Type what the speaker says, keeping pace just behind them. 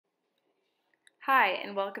Hi,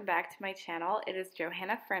 and welcome back to my channel. It is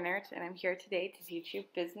Johanna Frennert, and I'm here today to teach you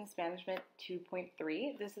Business Management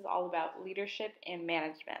 2.3. This is all about leadership and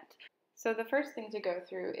management. So the first thing to go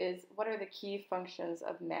through is what are the key functions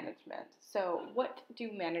of management? So what do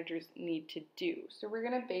managers need to do? So we're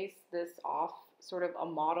going to base this off sort of a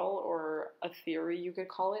model or a theory, you could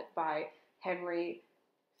call it, by Henry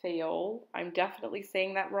Fayol. I'm definitely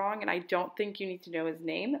saying that wrong, and I don't think you need to know his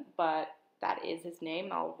name, but that is his name.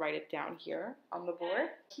 I'll write it down here on the board.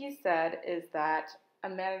 He said is that a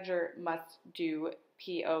manager must do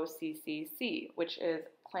POCCC, which is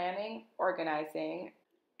planning, organizing,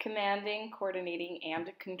 commanding, coordinating,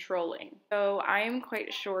 and controlling. So I am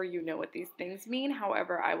quite sure you know what these things mean.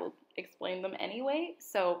 However, I will explain them anyway.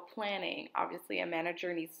 So planning, obviously a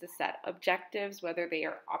manager needs to set objectives, whether they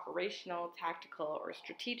are operational, tactical, or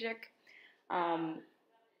strategic.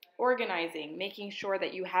 Organizing, making sure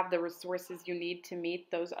that you have the resources you need to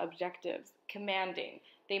meet those objectives. Commanding,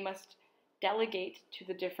 they must delegate to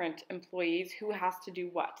the different employees who has to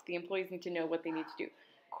do what. The employees need to know what they need to do.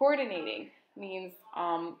 Coordinating means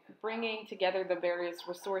bringing together the various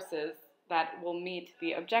resources that will meet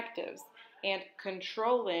the objectives. And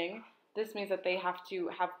controlling, this means that they have to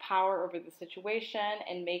have power over the situation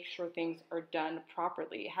and make sure things are done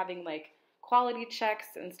properly. Having quality checks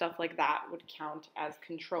and stuff like that would count as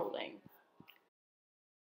controlling.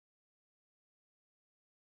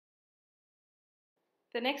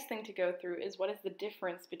 The next thing to go through is what is the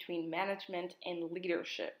difference between management and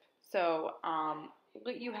leadership. So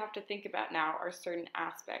what you have to think about now are certain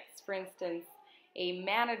aspects. For instance, a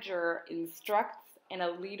manager instructs and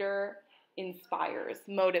a leader inspires,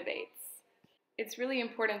 motivates. It's really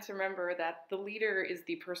important to remember that the leader is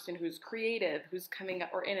the person who's creative, who's coming up,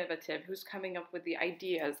 or innovative, who's coming up with the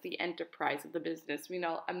ideas, the enterprise of the business.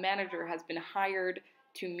 A manager has been hired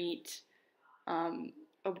to meet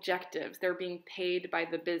objectives. They're being paid by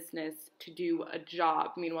the business to do a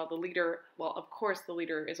job. Meanwhile, the leader, well, of course, the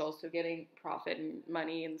leader is also getting profit and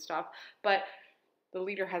money and stuff, but the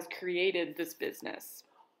leader has created this business.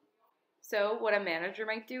 So what a manager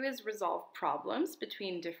might do is resolve problems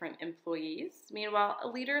between different employees. Meanwhile, a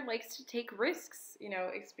leader likes to take risks,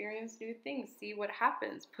 experience new things, see what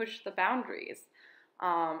happens, push the boundaries.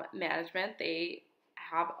 Management, they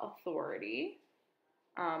have authority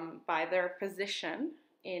by their position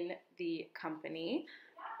in the company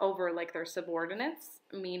over their subordinates.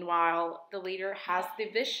 Meanwhile, the leader has the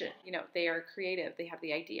vision. They are creative, they have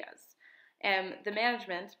the ideas. And the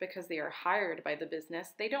management, because they are hired by the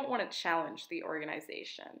business, they don't want to challenge the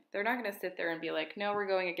organization. They're not going to sit there and be like, no, we're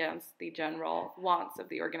going against the general wants of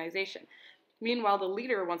the organization. Meanwhile, the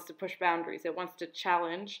leader wants to push boundaries. It wants to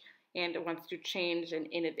challenge, and it wants to change and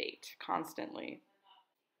innovate constantly.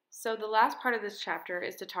 So the last part of this chapter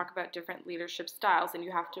is to talk about different leadership styles, and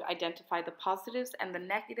you have to identify the positives and the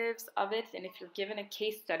negatives of it. And if you're given a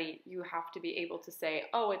case study, you have to be able to say,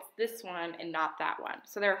 oh, it's this one and not that one.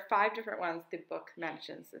 So there are 5 different ones the book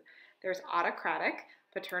mentions. There's autocratic,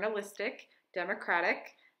 paternalistic,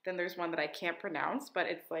 democratic, then there's one that I can't pronounce, but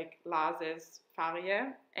it's like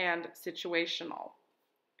Laissez-faire, and situational.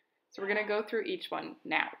 So we're going to go through each one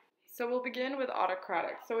now. So we'll begin with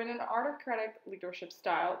autocratic. So in an autocratic leadership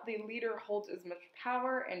style, the leader holds as much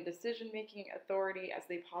power and decision-making authority as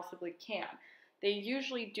they possibly can. They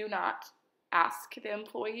usually do not ask the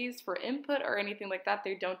employees for input or anything like that.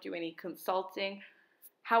 They don't do any consulting.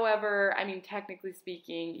 However, technically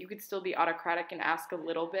speaking, you could still be autocratic and ask a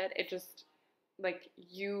little bit. It just,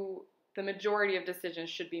 the majority of decisions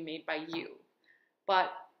should be made by you.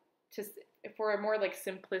 But for a more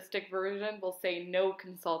simplistic version, we'll say no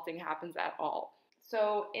consulting happens at all.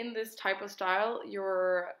 So in this type of style,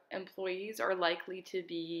 your employees are likely to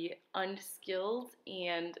be unskilled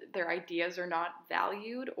and their ideas are not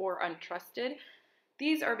valued or untrusted.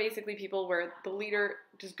 These are basically people where the leader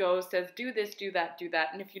just says, do this, do that,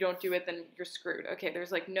 and if you don't do it, then you're screwed. Okay,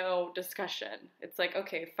 there's no discussion. It's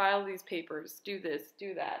okay, file these papers, do this,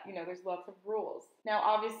 do that. There's lots of rules. Now,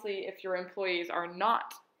 obviously, if your employees are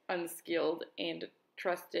not unskilled and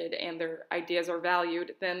trusted and their ideas are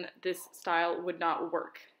valued, then this style would not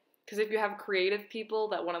work. Because if you have creative people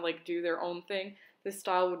that want to do their own thing, this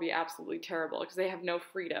style would be absolutely terrible because they have no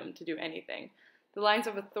freedom to do anything. The lines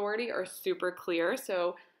of authority are super clear,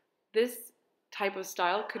 so this type of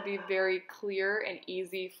style could be very clear and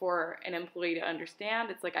easy for an employee to understand.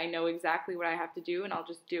 It's I know exactly what I have to do and I'll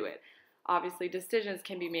just do it. Obviously, decisions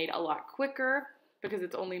can be made a lot quicker because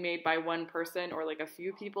it's only made by one person or a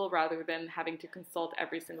few people rather than having to consult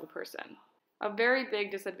every single person. A very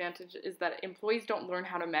big disadvantage is that employees don't learn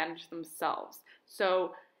how to manage themselves.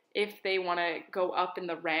 So if they want to go up in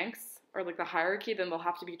the ranks or like the hierarchy, then they'll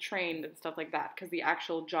have to be trained and stuff like that, because the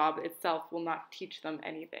actual job itself will not teach them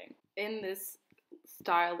anything. In this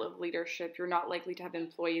style of leadership, you're not likely to have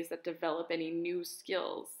employees that develop any new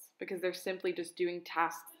skills, because they're simply just doing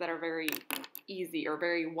tasks that are very easy or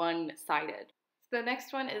very one-sided. So the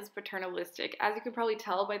next one is paternalistic. As you can probably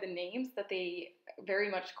tell by the names, that they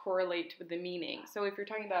very much correlate with the meaning. So if you're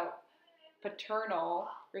talking about paternal,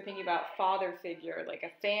 you're thinking about father figure, like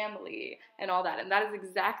a family and all that. And that is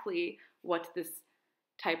exactly what this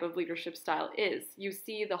type of leadership style is. You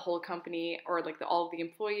see the whole company, or like all of the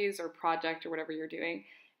employees or project or whatever you're doing,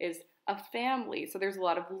 is a family. So there's a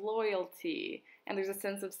lot of loyalty, and there's a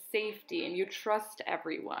sense of safety, and you trust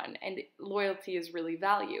everyone, and loyalty is really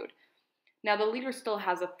valued. Now, the leader still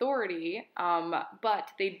has authority, but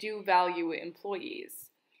they do value employees.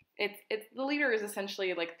 The leader is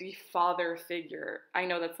essentially like the father figure. I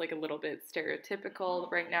know that's like a little bit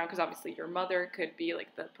stereotypical right now, because obviously your mother could be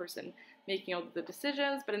like the person making all the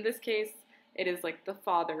decisions, but in this case, it is like the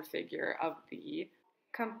father figure of the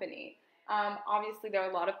company. Obviously, there are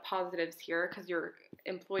a lot of positives here, because your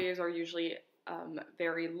employees are usually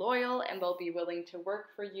very loyal, and they'll be willing to work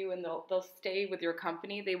for you, and they'll stay with your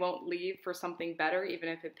company. They won't leave for something better, even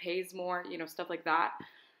if it pays more, stuff like that.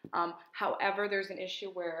 However, there's an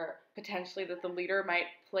issue where potentially that the leader might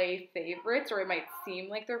play favorites, or it might seem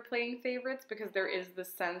like they're playing favorites, because there is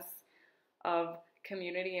this sense of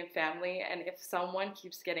community and family, and if someone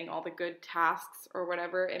keeps getting all the good tasks or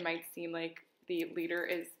whatever, it might seem like the leader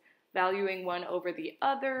is valuing one over the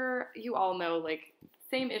other. You all know, like,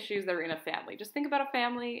 same issues that are in a family. Just think about a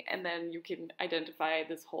family, and then you can identify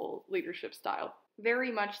this whole leadership style.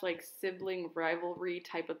 Very much like sibling rivalry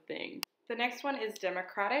type of thing. The next one is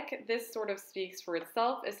democratic. This sort of speaks for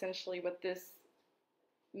itself. Essentially, what this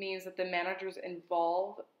means that the managers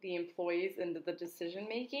involve the employees in the decision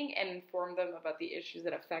making and inform them about the issues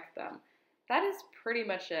that affect them. That is pretty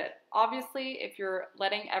much it. Obviously, if you're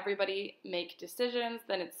letting everybody make decisions,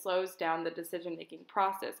 then it slows down the decision-making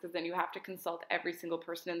process, because then you have to consult every single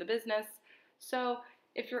person in the business. So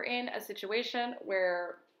if you're in a situation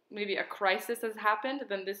where maybe a crisis has happened,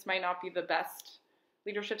 then this might not be the best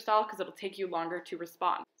leadership style, because it'll take you longer to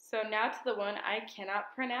respond. So now to the one I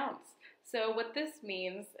cannot pronounce. So what this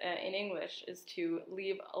means in English is to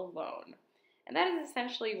leave alone. And that is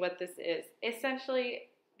essentially what this is. Essentially,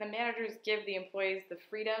 the managers give the employees the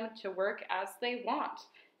freedom to work as they want.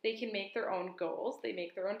 They can make their own goals, they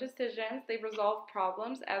make their own decisions, they resolve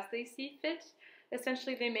problems as they see fit.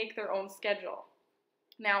 Essentially, they make their own schedule.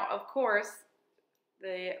 Now, of course,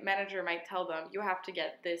 the manager might tell them, you have to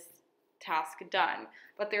get this task done,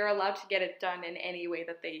 but they're allowed to get it done in any way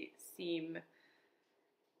that they seem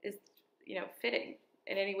is, fitting,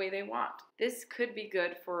 in any way they want. This could be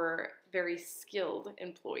good for very skilled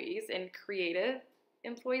employees and creative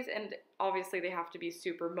employees, and obviously they have to be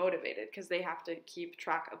super motivated, because they have to keep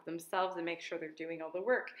track of themselves and make sure they're doing all the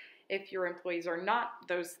work. If your employees are not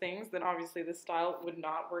those things, then obviously this style would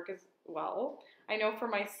not work as well. I know for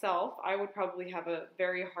myself, I would probably have a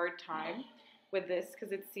very hard time with this,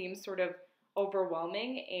 because it seems sort of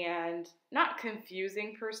overwhelming and not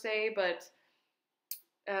confusing per se, but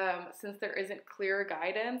since there isn't clear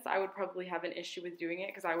guidance, I would probably have an issue with doing it,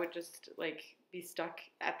 because I would just be stuck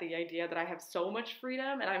at the idea that I have so much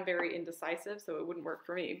freedom, and I'm very indecisive, so it wouldn't work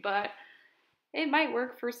for me. But it might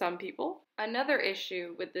work for some people. Another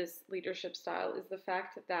issue with this leadership style is the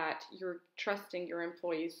fact that you're trusting your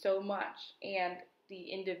employees so much, and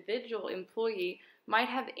the individual employee might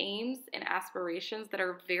have aims and aspirations that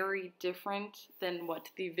are very different than what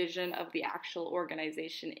the vision of the actual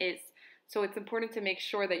organization is. So it's important to make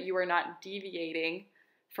sure that you are not deviating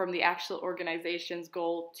from the actual organization's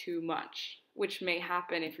goal too much, which may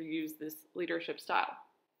happen if you use this leadership style.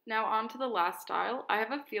 Now on to the last style. I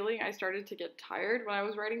have a feeling I started to get tired when I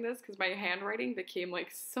was writing this, because my handwriting became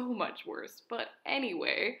so much worse. But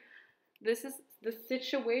anyway, this is the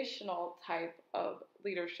situational type of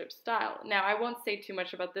leadership style. Now, I won't say too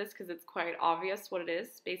much about this, because it's quite obvious what it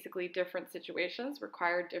is. Basically, different situations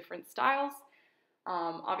require different styles.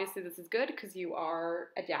 Obviously, this is good because you are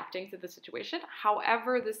adapting to the situation.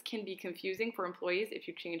 However, this can be confusing for employees if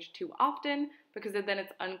you change too often, because then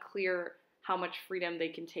it's unclear how much freedom they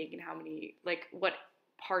can take and how many, what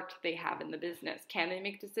part they have in the business. Can they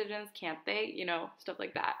make decisions? Can't they? Stuff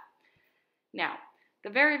like that. Now, the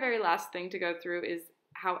very, very last thing to go through is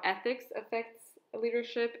how ethics affects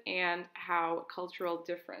leadership and how cultural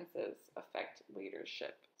differences affect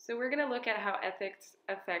leadership. So we're going to look at how ethics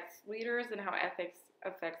affects leaders and how ethics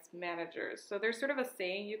affects managers. So there's sort of a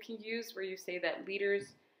saying you can use where you say that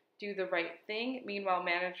leaders do the right thing, meanwhile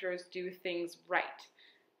managers do things right.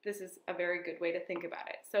 this is a very good way to think about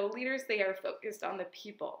it. So leaders, they are focused on the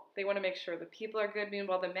people. They want to make sure the people are good.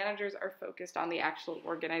 Meanwhile, the managers are focused on the actual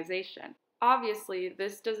organization. Obviously,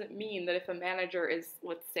 this doesn't mean that if a manager is,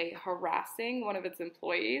 let's say, harassing one of its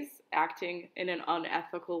employees, acting in an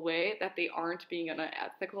unethical way, that they aren't being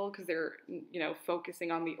unethical because they're,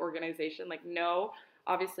 focusing on the organization. Like, no,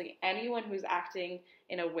 obviously, anyone who's acting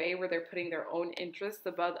in a way where they're putting their own interests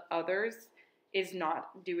above others is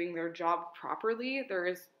not doing their job properly. There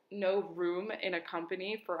is no room in a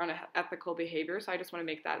company for unethical behavior, so I just want to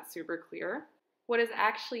make that super clear. What is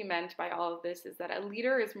actually meant by all of this is that a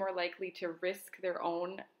leader is more likely to risk their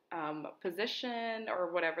own position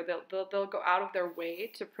or whatever. They'll go out of their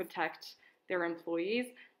way to protect their employees.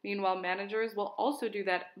 Meanwhile, managers will also do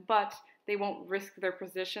that, but they won't risk their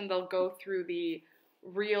position. They'll go through the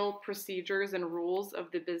real procedures and rules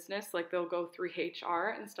of the business, like they'll go through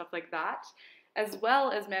HR and stuff like that. As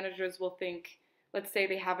well as managers will think, let's say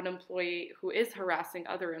they have an employee who is harassing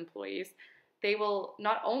other employees, they will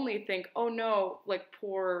not only think, oh no, like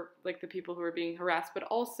poor, like the people who are being harassed, but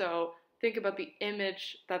also think about the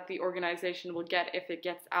image that the organization will get if it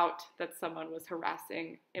gets out that someone was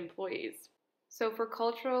harassing employees. So for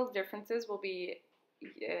cultural differences, we'll be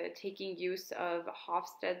taking use of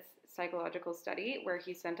Hofstede's psychological study, where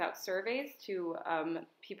he sent out surveys to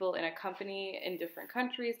people in a company in different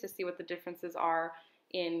countries to see what the differences are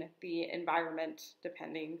in the environment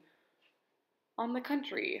depending on the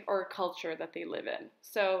country or culture that they live in.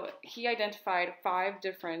 So he identified 5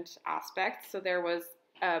 different aspects. So there was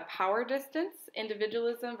power distance,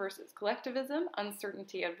 individualism versus collectivism,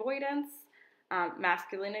 uncertainty avoidance,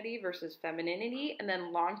 masculinity versus femininity, and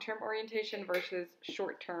then long-term orientation versus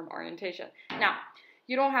short-term orientation. Now,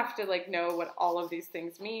 you don't have to know what all of these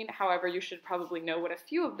things mean. However, you should probably know what a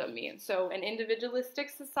few of them mean. So an individualistic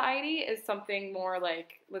society is something more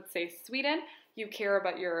like, let's say, Sweden. You care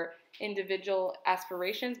about your individual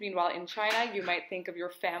aspirations. Meanwhile, in China, you might think of your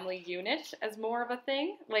family unit as more of a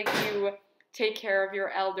thing. Like you take care of your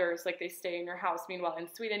elders, like they stay in your house. Meanwhile, in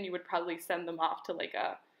Sweden, you would probably send them off to like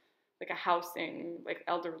a housing, like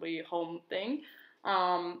elderly home thing.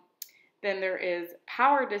 Then there is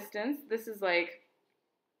power distance. This is like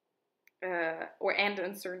and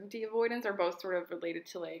uncertainty avoidance are both sort of related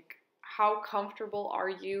to how comfortable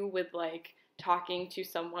are you with talking to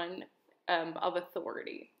someone of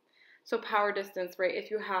authority. So power distance, right?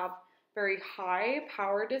 If you have very high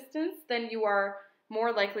power distance, then you are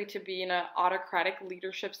more likely to be in an autocratic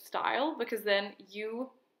leadership style, because then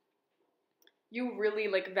you really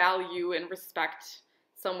value and respect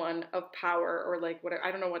someone of power, or what,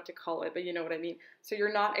 I don't know what to call it, but you know what I mean. So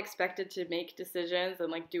you're not expected to make decisions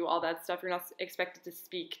and do all that stuff. You're not expected to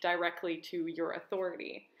speak directly to your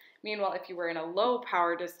authority. Meanwhile, if you were in a low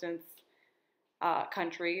power distance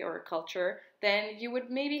country or culture, then you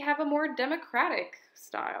would maybe have a more democratic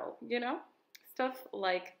style, stuff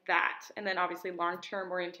like that. And then obviously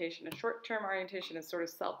long-term orientation and short-term orientation is sort of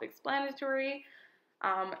self-explanatory.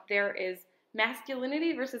 There is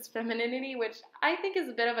masculinity versus femininity, which I think is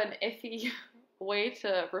a bit of an iffy way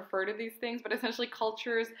to refer to these things, but essentially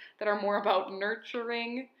cultures that are more about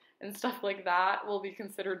nurturing and stuff like that will be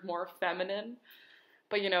considered more feminine.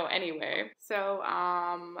 But anyway, so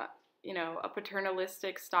a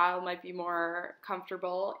paternalistic style might be more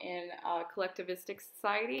comfortable in a collectivistic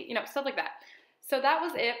society, stuff like that. So that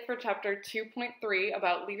was it for chapter 2.3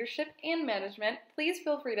 about leadership and management. Please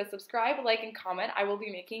feel free to subscribe, like, and comment. I will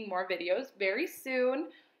be making more videos very soon.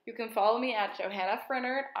 You can follow me at Johanna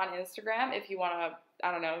Frennert on Instagram if you want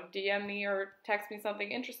to, DM me or text me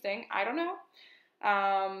something interesting. I don't know.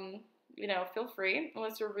 Feel free.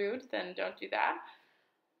 Unless you're rude, then don't do that.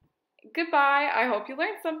 Goodbye. I hope you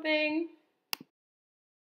learned something.